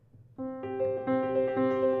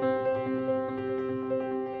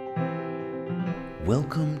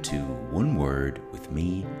Welcome to One Word with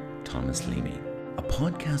me, Thomas Leamy, a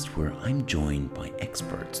podcast where I'm joined by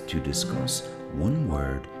experts to discuss one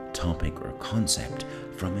word, topic, or concept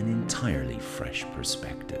from an entirely fresh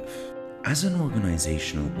perspective. As an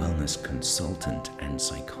organizational wellness consultant and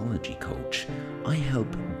psychology coach, I help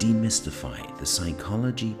demystify the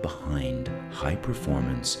psychology behind high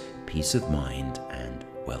performance, peace of mind, and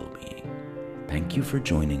well-being. Thank you for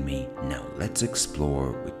joining me. Now let's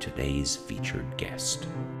explore with today's featured guest.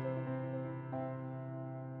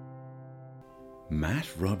 Matt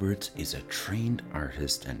Roberts is a trained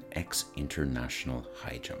artist and ex-international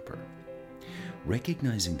high jumper.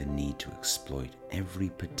 Recognizing the need to exploit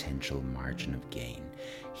every potential margin of gain,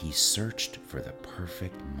 he searched for the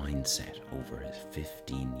perfect mindset over his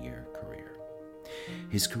 15-year career.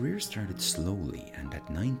 His career started slowly, and at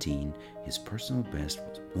 19, his personal best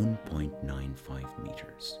was 1.95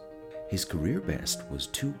 meters. His career best was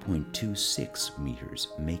 2.26 meters,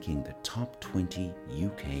 making the top 20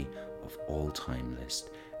 UK of all-time list,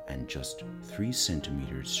 and just 3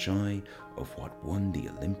 centimeters shy of what won the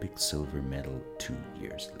Olympic silver medal 2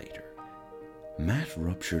 years later. Matt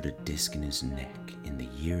ruptured a disc in his neck in the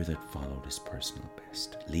year that followed his personal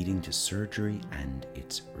best, leading to surgery and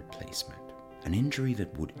its replacement. An injury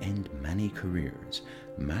that would end many careers.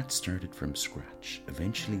 Matt started from scratch,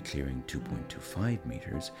 eventually clearing 2.25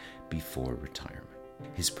 meters before retirement.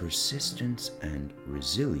 His persistence and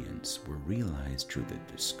resilience were realized through the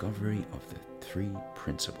discovery of the 3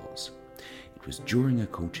 principles. It was during a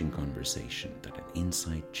coaching conversation that an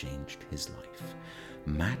insight changed his life.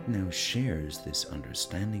 Matt now shares this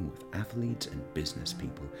understanding with athletes and business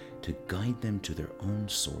people to guide them to their own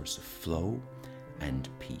source of flow and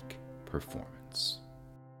peak performance.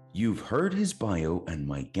 You've heard his bio, and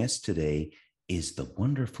my guest today is the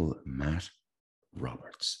wonderful Matt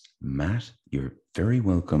Roberts. Matt, you're very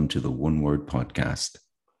welcome to the One Word podcast.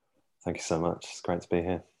 Thank you so much. It's great to be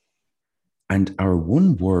here. And our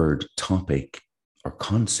one word topic or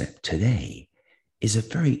concept today is a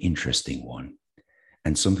very interesting one,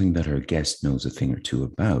 and something that our guest knows a thing or two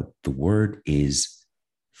about. The word is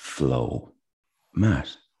flow.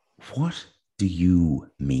 Matt, what do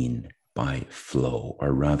you mean by flow,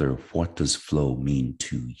 or rather, what does flow mean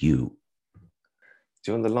to you?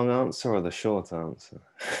 Do you want the long answer or the short answer?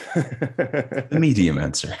 The medium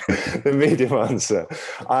answer. The medium answer.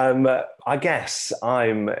 I guess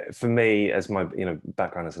for me, as my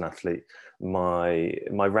background as an athlete, my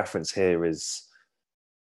reference here is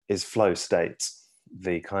flow state,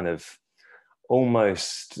 the kind of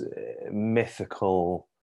almost mythical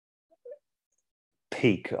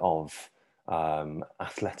peak of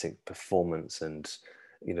athletic performance, and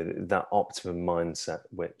that optimum mindset,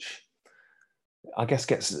 which I guess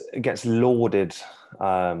gets lauded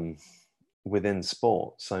within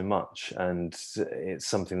sport so much, and it's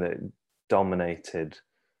something that dominated.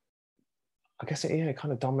 I guess it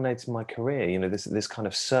kind of dominated my career. This kind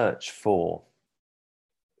of search for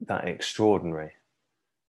that extraordinary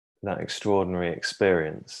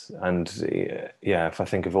experience, and if I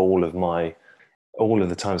think of all of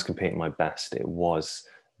the times competing my best, it was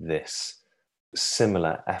this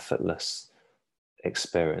similar effortless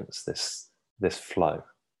experience, this flow,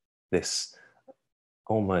 this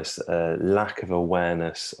almost lack of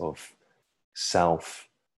awareness of self,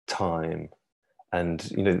 time,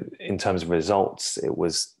 and in terms of results, it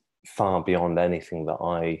was far beyond anything that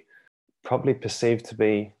I probably perceived to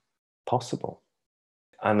be possible.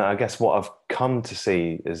 And I guess what I've come to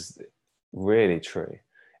see is really true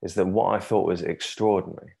is that what I thought was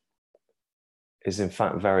extraordinary is in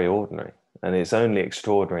fact very ordinary. And it's only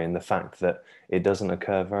extraordinary in the fact that it doesn't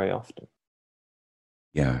occur very often.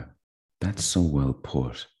 Yeah, that's so well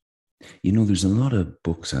put. There's a lot of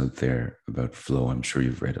books out there about flow. I'm sure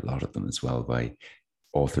you've read a lot of them as well, by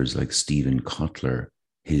authors like Steven Kotler.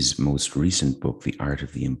 His most recent book, The Art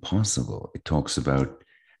of the Impossible, it talks about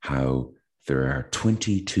how there are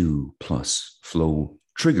 22 plus flow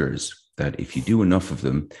triggers that if you do enough of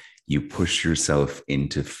them, you push yourself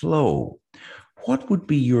into flow. What would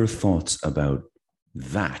be your thoughts about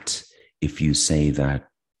that if you say that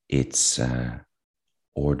it's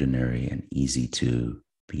ordinary and easy to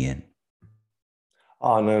be in?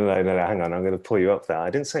 Oh, no, hang on. I'm going to pull you up there. I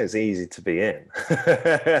didn't say it's easy to be in.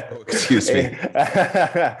 Oh, excuse me.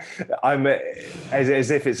 I'm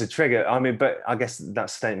as if it's a trigger. But I guess that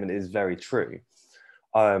statement is very true.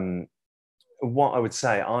 What I would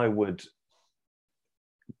say, I would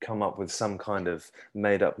come up with some kind of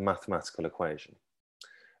made up mathematical equation,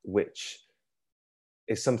 which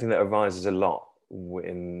is something that arises a lot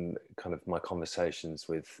in kind of my conversations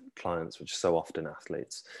with clients, which are so often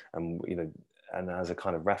athletes. And, and as a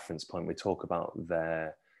kind of reference point, we talk about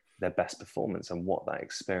their best performance and what that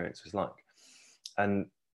experience was like. And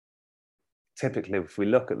typically, if we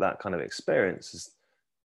look at that kind of experience, is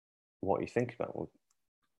what you think about, well,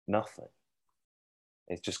 nothing.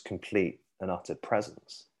 It's just complete and utter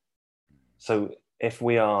presence. So if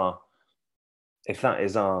that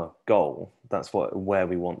is our goal, that's where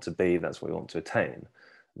we want to be, that's what we want to attain,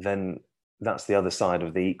 then that's the other side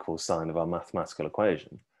of the equal sign of our mathematical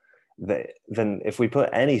equation. Then if we put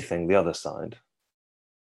anything the other side,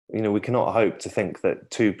 we cannot hope to think that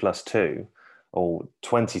 2 + 2 or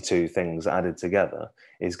 22 things added together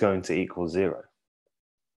is going to equal 0.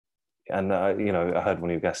 And I heard one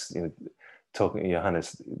of your guests,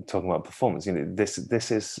 Johannes, talking about performance.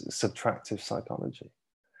 This is subtractive psychology,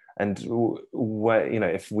 and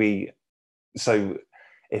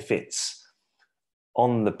if it's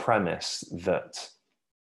on the premise that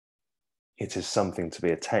it is something to be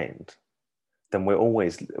attained, then we're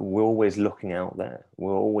always looking out there.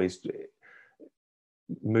 We're always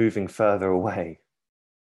moving further away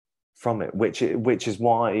from it, which is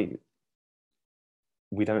why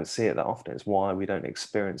we don't see it that often. It's why we don't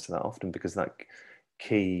experience it that often, because that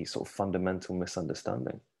key sort of fundamental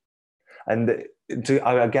misunderstanding. And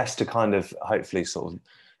I guess to kind of hopefully sort of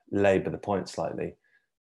labor the point slightly,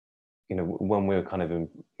 when we were kind of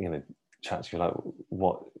chatting, you're like,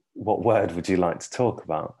 what word would you like to talk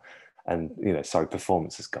about? And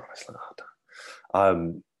performance is gone. It's like,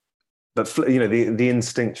 but the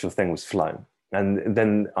instinctual thing was flow, and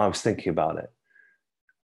then I was thinking about it.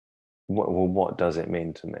 What does it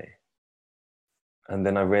mean to me? And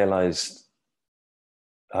then I realized,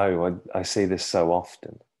 I see this so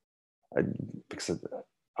often, because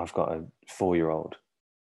I've got a 4-year-old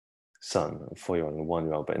son, a 4-year-old and a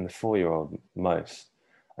 1-year-old, but in the 4-year-old most,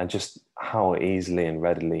 and just how easily and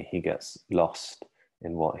readily he gets lost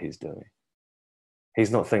in what he's doing.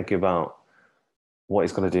 He's not thinking about what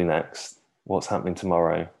he's going to do next, what's happening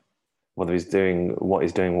tomorrow, whether he's doing what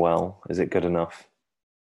he's doing well, is it good enough?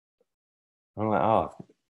 I'm like,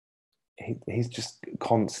 he's just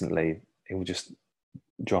constantly, he will just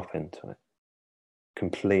drop into it.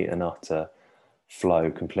 Complete and utter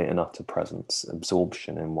flow, complete and utter presence,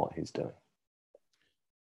 absorption in what he's doing.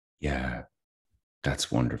 Yeah,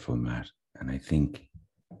 that's wonderful, Matt. And I think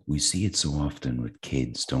we see it so often with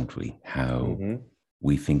kids, don't we? How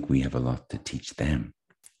we think we have a lot to teach them,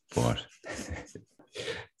 but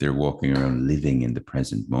they're walking around living in the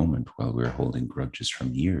present moment while we're holding grudges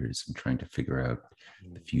from years and trying to figure out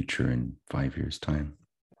the future in 5 years' time.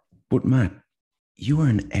 But Matt, you are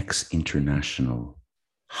an ex-international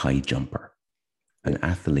high jumper, an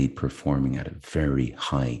athlete performing at a very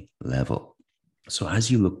high level. So as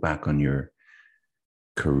you look back on your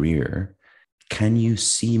career, can you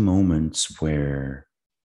see moments where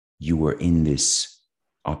you were in this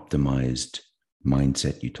optimized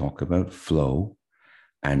mindset you talk about, flow,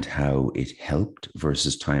 and how it helped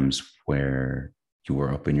versus times where you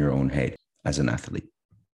were up in your own head as an athlete?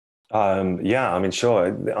 Yeah, I mean,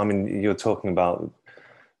 sure. I mean, you're talking about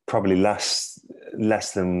probably less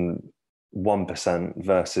than 1%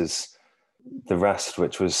 versus the rest,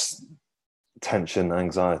 which was tension,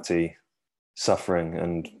 anxiety, suffering,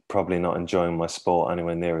 and probably not enjoying my sport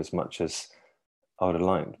anywhere near as much as I would have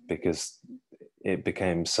liked, because it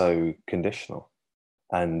became so conditional.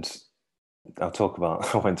 And I won't talk about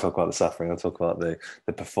the suffering, I'll talk about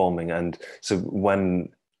the performing. And so when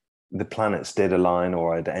the planets did align,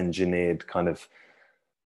 or I'd engineered kind of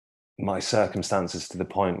my circumstances to the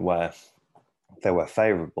point where they were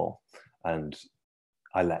favorable and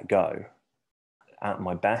I let go, at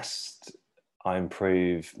my best, I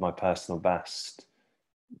improved my personal best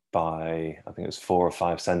by, I think it was 4 or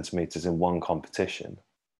 5 centimeters in one competition,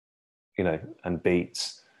 and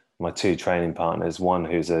beat my 2 training partners, one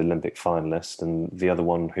who's an Olympic finalist and the other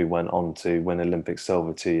one who went on to win Olympic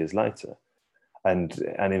silver 2 years later. And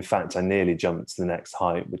in fact, I nearly jumped to the next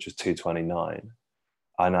height, which was 229.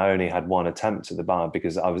 And I only had one attempt at the bar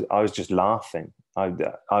because I was just laughing.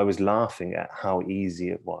 I was laughing at how easy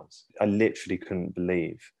it was. I literally couldn't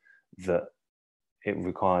believe that it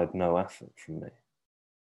required no effort from me.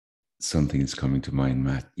 Something is coming to mind,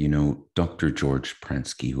 Matt. Dr. George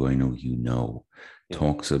Pransky, who I know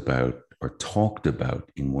talked about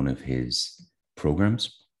in one of his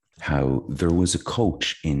programs how there was a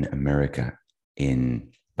coach in America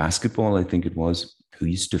in basketball, I think it was, who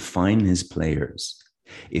used to fine his players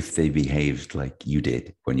if they behaved like you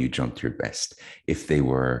did when you jumped your best, if they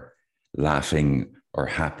were laughing or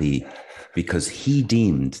happy, because he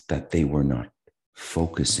deemed that they were not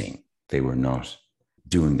focusing, they were not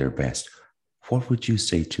doing their best. What would you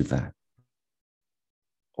say to that?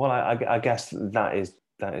 Well, I guess that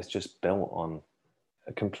is just built on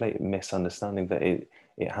a complete misunderstanding that it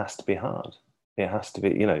has to be hard. It has to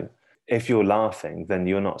be, if you're laughing, then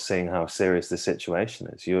you're not seeing how serious the situation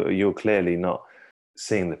is. You're clearly not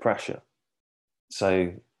seeing the pressure.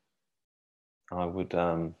 So I would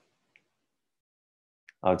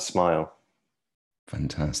smile.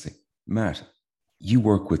 Fantastic. Matt, you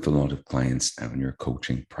work with a lot of clients now in your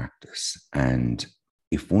coaching practice. And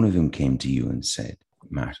if one of them came to you and said,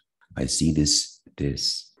 Matt, I see this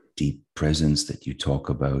deep presence that you talk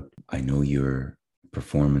about. I know you're a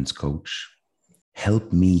performance coach.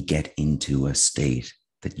 Help me get into a state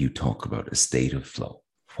that you talk about, a state of flow.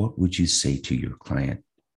 What would you say to your client?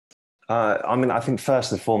 I think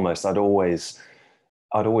first and foremost, I'd always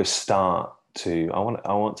start I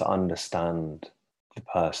want to understand the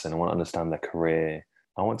person. I want to understand their career.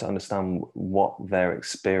 I want to understand what their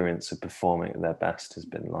experience of performing at their best has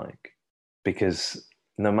been like. Because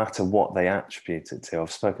no matter what they attribute it to,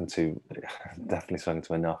 I've definitely spoken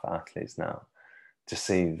to enough athletes now to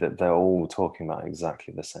see that they're all talking about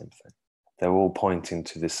exactly the same thing. They're all pointing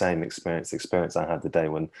to the same experience, the experience I had the day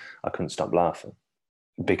when I couldn't stop laughing.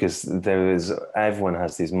 Because everyone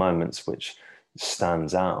has these moments which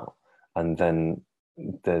stands out, and then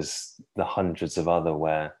there's the hundreds of other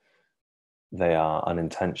where they are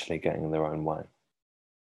unintentionally getting in their own way.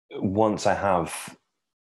 Once I have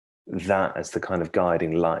that as the kind of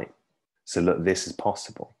guiding light, so look, this is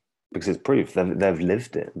possible, because it's proof they've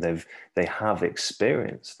lived it, they have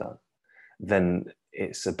experienced that, then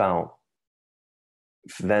it's about,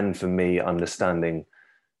 then for me, understanding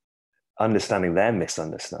their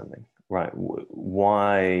misunderstanding, right?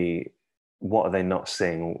 Why? What are they not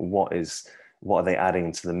seeing? What are they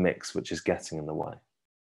adding to the mix which is getting in the way?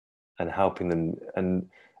 And helping them, and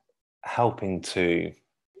helping to,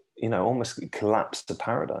 almost collapse the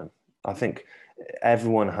paradigm. I think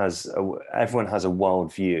everyone has a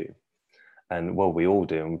worldview, and well, we all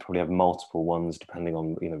do, and we probably have multiple ones depending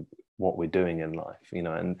on what we're doing in life,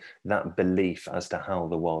 and that belief as to how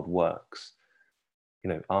the world works.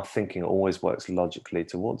 Our thinking always works logically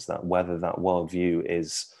towards that, whether that worldview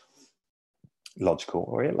is logical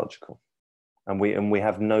or illogical, and we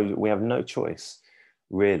have no choice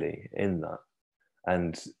really in that.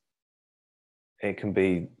 And it can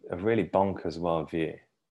be a really bonkers worldview.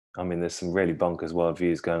 I mean, there's some really bonkers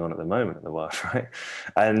worldviews going on at the moment in the world, right?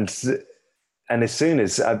 And as soon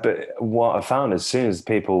as, but what I found, as soon as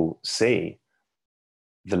people see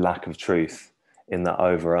the lack of truth in that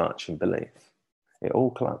overarching belief, it all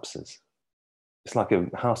collapses. It's like a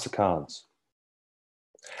house of cards.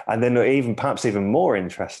 And then perhaps even more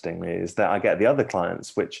interestingly is that I get the other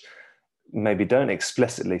clients which maybe don't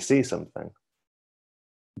explicitly see something,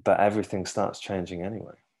 but everything starts changing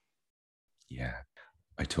anyway. Yeah.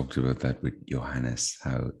 I talked about that with Johannes,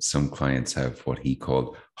 how some clients have what he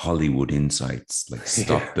called Hollywood insights, like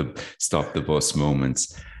stop the bus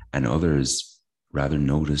moments, and others rather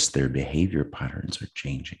notice their behavior patterns are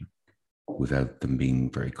changing without them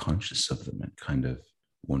being very conscious of them and kind of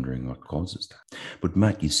wondering what causes that. But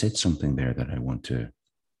Matt, you said something there that I want to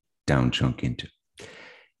down chunk into.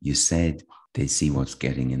 You said they see what's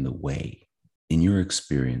getting in the way. In your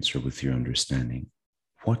experience or with your understanding,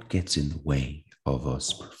 what gets in the way of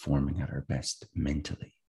us performing at our best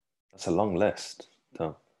mentally? That's a long list,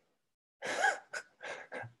 Tom.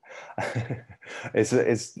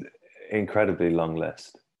 It's incredibly long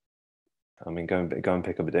list. I mean, go and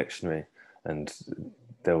pick up a dictionary, and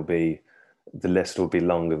the list will be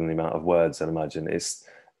longer than the amount of words, I'd imagine.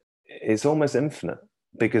 It's almost infinite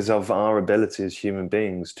because of our ability as human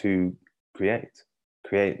beings to create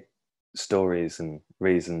stories and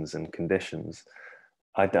reasons and conditions.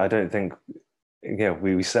 I don't think,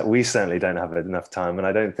 we certainly don't have enough time, and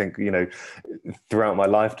I don't think throughout my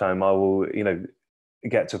lifetime I will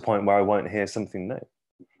get to a point where I won't hear something new,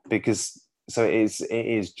 because so it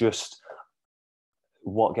is just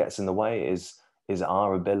what gets in the way is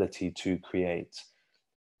our ability to create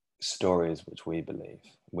stories which we believe,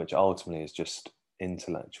 which ultimately is just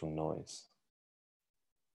intellectual noise,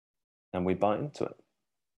 and we bite into it.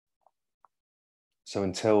 So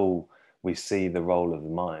until we see the role of the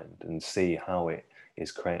mind and see how it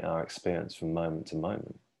is creating our experience from moment to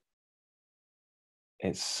moment,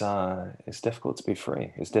 it's difficult to be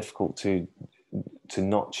free. It's difficult to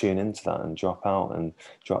not tune into that and drop out and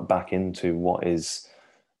drop back into what is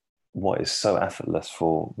so effortless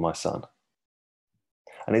for my son.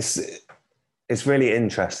 And it's really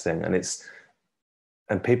interesting,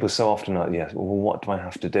 and people so often are, well, what do I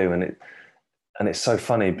have to do? And it's so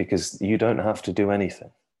funny because you don't have to do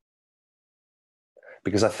anything.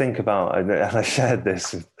 Because I think about, and I shared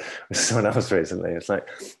this with someone else recently. It's like,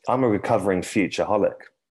 I'm a recovering futureholic.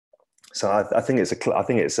 So I think it's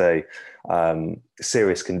a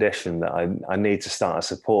serious condition that I need to start a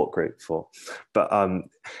support group for. But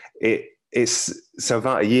it's so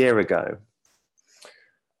about a year ago,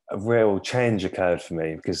 a real change occurred for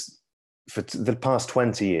me, because for the past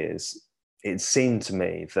 20 years, it seemed to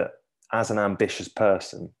me that as an ambitious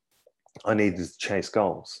person, I needed to chase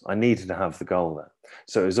goals. I needed to have the goal there.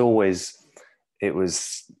 So it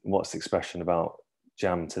was what's the expression about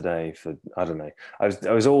jam today for, I don't know.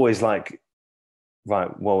 I was always like, right,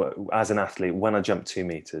 well, as an athlete, when I jumped 2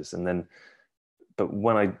 meters, but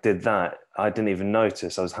when I did that, I didn't even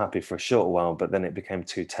notice. I was happy for a short while, but then it became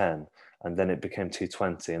 210, and then it became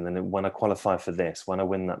 220. And then when I qualify for this, when I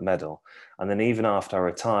win that medal, and then even after I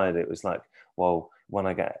retired, it was like, well, when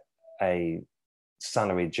I get a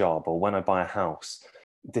salary job or when I buy a house,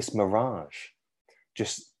 this mirage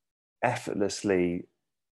just effortlessly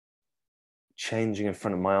changing in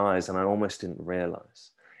front of my eyes, and I almost didn't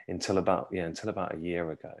realize until about a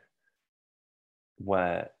year ago,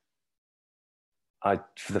 where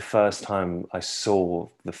for the first time, I saw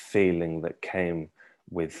the feeling that came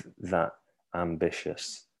with that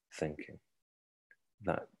ambitious thinking,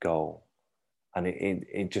 that goal. And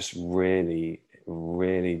it just really,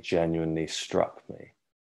 really genuinely struck me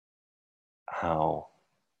how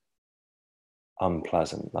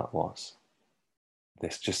unpleasant that was.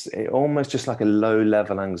 It almost just like a low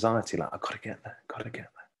level anxiety, like, I've got to get there, got to get there.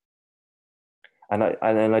 And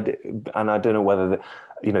I don't know whether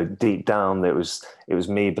deep down it was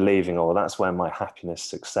me believing, oh, that's where my happiness,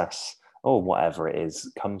 success, or whatever it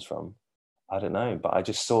is comes from. I don't know, but I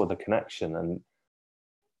just saw the connection, and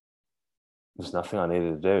there's nothing I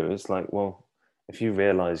needed to do. It's like, well, if you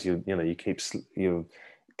realize you're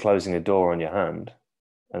closing a door on your hand,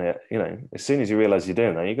 and as soon as you realize you're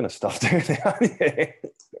doing that, you're going to stop doing it, aren't you?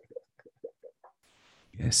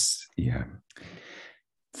 Yes, yeah.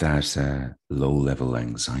 That low-level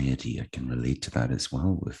anxiety, I can relate to that as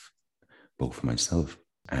well, with both myself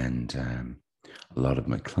and a lot of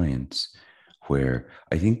my clients, where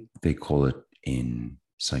I think they call it in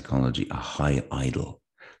psychology a high idle.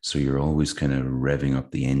 So you're always kind of revving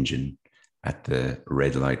up the engine at the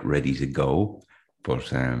red light, ready to go. But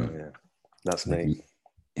yeah, that's me.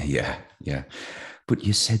 Yeah. But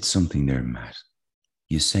you said something there, Matt.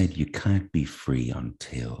 You said you can't be free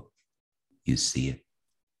until you see it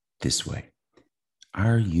this way.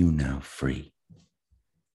 Are you now free?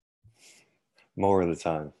 More of the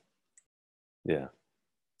time. Yeah.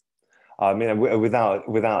 I mean, without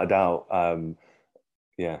a doubt,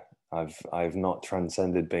 yeah, I've not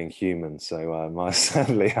transcended being human, so I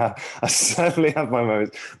certainly have my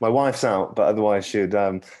moments. My wife's out, but otherwise she'd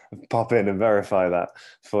pop in and verify that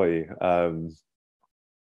for you.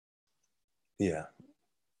 Yeah,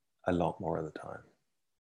 a lot more of the time,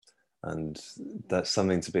 and that's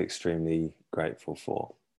something to be extremely grateful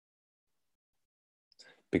for,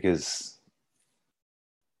 because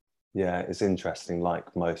yeah, it's interesting.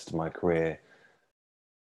 Like most of my career,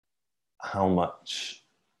 how much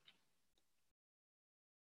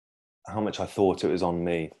I thought it was on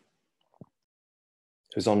me.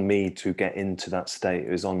 It was on me to get into that state.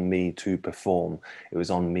 It was on me to perform. It was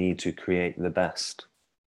on me to create the best.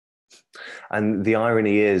 And the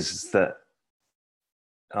irony is that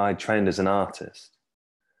I trained as an artist.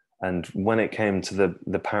 And when it came to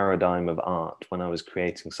the paradigm of art, when I was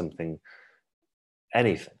creating something,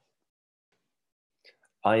 anything,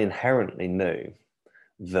 I inherently knew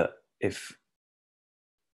that if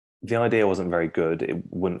the idea wasn't very good, it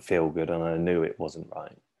wouldn't feel good, and I knew it wasn't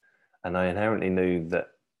right. And I inherently knew that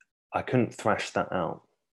I couldn't thrash that out.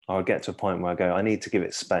 I would get to a point where I go, I need to give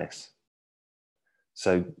it space.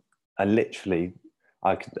 So I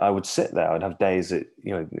would sit there. I'd have days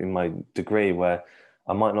in my degree where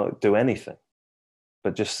I might not do anything,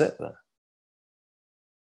 but just sit there.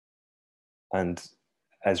 And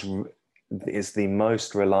it's the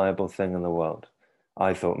most reliable thing in the world,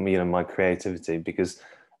 I thought, my creativity, because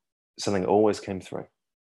something always came through.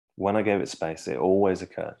 When I gave it space, it always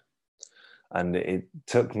occurred. And it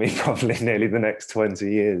took me probably nearly the next 20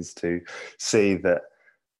 years to see that,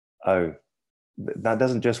 oh, that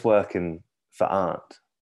doesn't just work for art.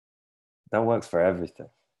 That works for everything,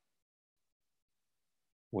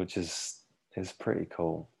 which is pretty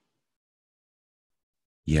cool.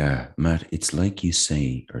 Yeah, Matt, it's like you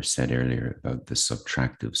said earlier about the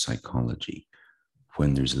subtractive psychology.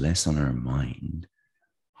 When there's less on our mind,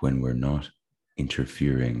 when we're not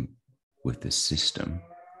interfering with the system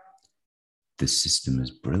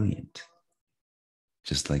is brilliant.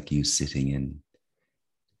 Just like you sitting in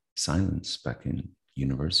silence back in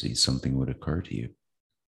university, something would occur to you.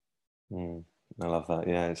 I love that.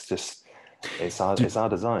 Yeah, it's our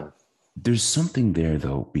design. There's something there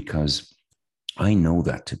though, because I know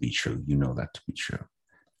that to be true. You know that to be true.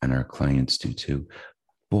 And our clients do too.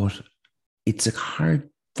 But it's a hard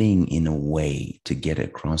thing in a way to get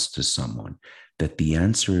across to someone that the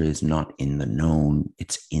answer is not in the known,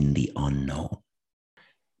 it's in the unknown.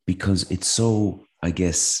 Because it's so, I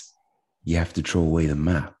guess, you have to throw away the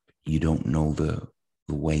map. You don't know the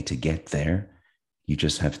way to get there. You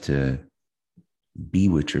just have to be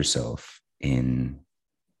with yourself in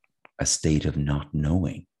a state of not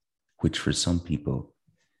knowing, which for some people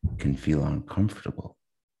can feel uncomfortable.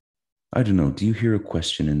 I don't know. Do you hear a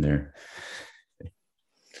question in there?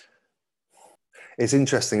 It's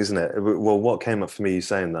interesting, isn't it? Well, what came up for me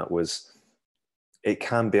saying that was it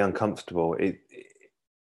can be uncomfortable.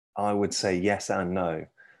 I would say yes and no.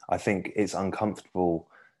 I think it's uncomfortable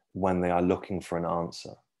when they are looking for an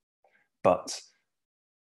answer, but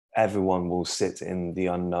everyone will sit in the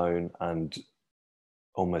unknown and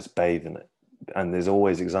almost bathe in it. And there's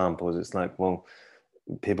always examples. It's like, well,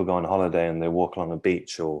 people go on holiday and they walk along a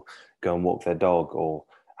beach or go and walk their dog or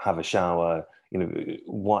have a shower,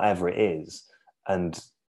 whatever it is. And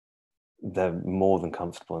they're more than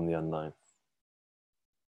comfortable in the unknown.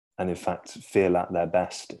 And in fact, feel at their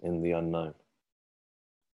best in the unknown.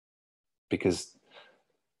 Because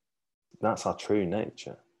that's our true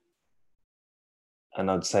nature. And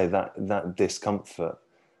I'd say that discomfort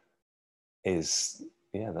is,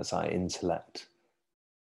 that's our intellect,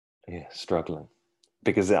 struggling.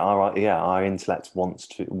 Because our intellect wants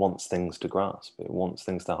things to grasp. It wants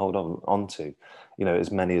things to hold on to.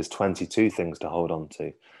 As many as 22 things to hold on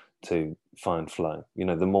to find flow.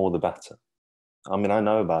 The more the better. I mean, I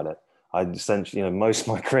know about it. I essentially, most of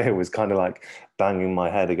my career was kind of like banging my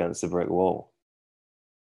head against a brick wall.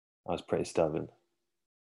 I was pretty stubborn.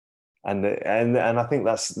 And I think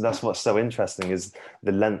that's what's so interesting is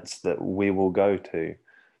the lengths that we will go to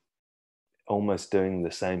almost doing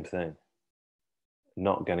the same thing,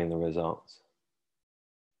 not getting the results.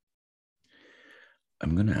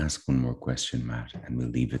 I'm going to ask one more question, Matt, and we'll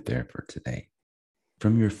leave it there for today.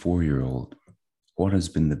 From your 4-year-old, what has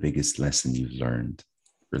been the biggest lesson you've learned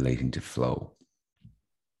relating to flow?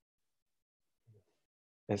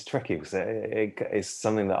 It's tricky because it's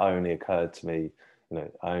something that only occurred to me,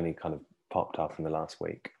 only kind of popped up in the last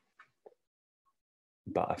week.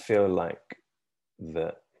 But I feel like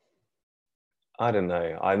that, I don't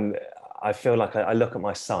know, I feel like I look at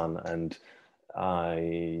my son and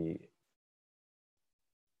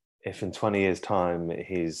if in 20 years' time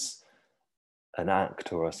he's an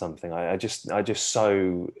actor or something, I just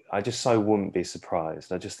so wouldn't be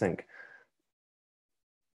surprised. I just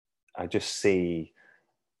see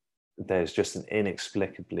there's just an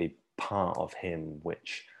inexplicably part of him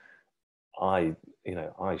which I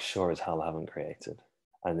sure as hell haven't created.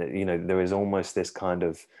 And there is almost this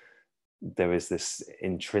there is this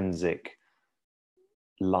intrinsic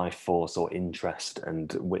life force or interest,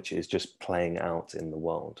 and which is just playing out in the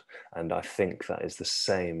world. And I think that is the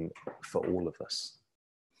same for all of us.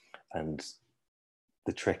 And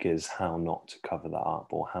the trick is how not to cover that up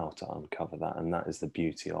or how to uncover that. And that is the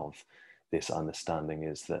beauty of this understanding,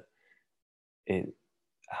 is that it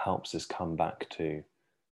helps us come back to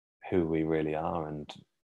who we really are, and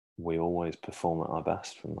we always perform at our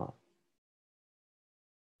best from that.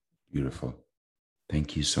 Beautiful.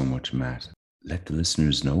 Thank you so much, Matt. Let the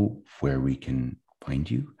listeners know where we can find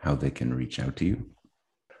you, how they can reach out to you.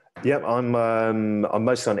 Yep, I'm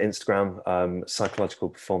mostly on Instagram, psychological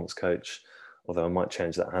performance coach, although I might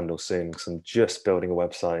change that handle soon because I'm just building a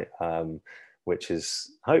website, which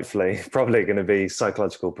is hopefully probably going to be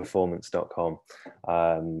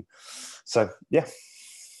psychologicalperformance.com. So yeah,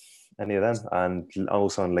 any of them, and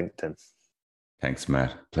also on LinkedIn. Thanks,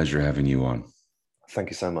 Matt. Pleasure having you on. Thank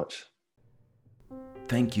you so much.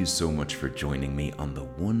 Thank you so much for joining me on the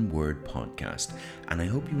One Word podcast, and I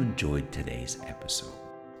hope you enjoyed today's episode.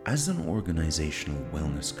 As an organizational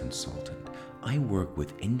wellness consultant, I work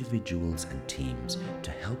with individuals and teams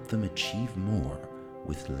to help them achieve more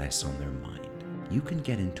with less on their mind. You can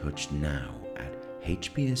get in touch now at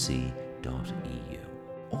hpse.eu.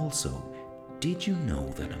 Also, did you know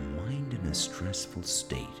that a mind in a stressful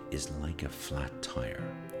state is like a flat tire,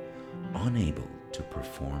 unable to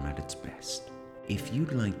perform at its best? If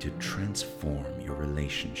you'd like to transform your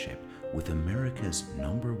relationship with America's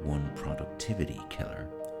 #1 productivity killer,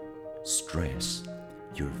 stress,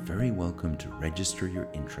 you're very welcome to register your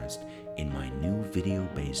interest in my new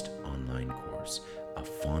video-based online course, A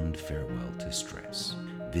Fond Farewell to Stress.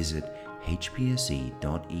 Visit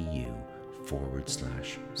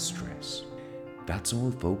hpse.eu/stress. That's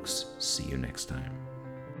all, folks. See you next time.